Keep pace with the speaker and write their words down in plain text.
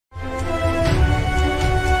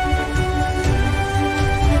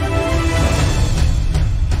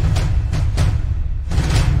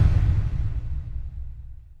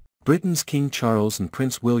Britain's King Charles and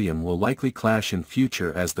Prince William will likely clash in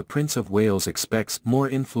future as the Prince of Wales expects more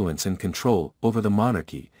influence and control over the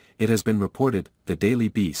monarchy, it has been reported. The Daily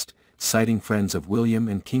Beast, citing friends of William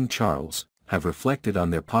and King Charles, have reflected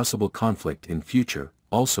on their possible conflict in future.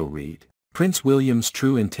 Also read, Prince William's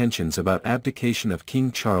true intentions about abdication of King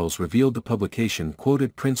Charles revealed. The publication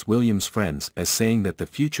quoted Prince William's friends as saying that the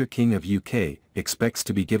future King of UK expects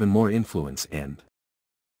to be given more influence and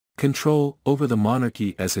control over the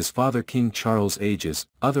monarchy as his father King Charles ages.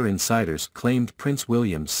 Other insiders claimed Prince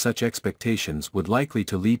William's such expectations would likely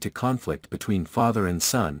to lead to conflict between father and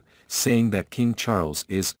son, saying that King Charles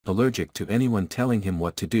is allergic to anyone telling him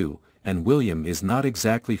what to do, and William is not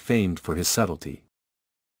exactly famed for his subtlety.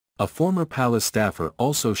 A former palace staffer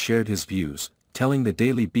also shared his views, telling the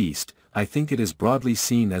Daily Beast, "I think it is broadly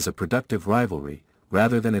seen as a productive rivalry,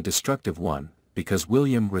 rather than a destructive one, because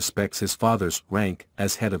William respects his father's rank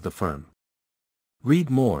as head of the firm." Read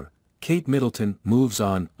more. Kate Middleton moves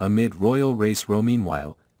on amid royal race row.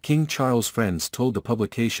 Meanwhile, King Charles' friends told the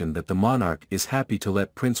publication that the monarch is happy to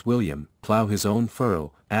let Prince William plough his own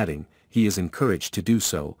furrow, adding, "He is encouraged to do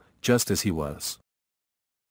so, just as he was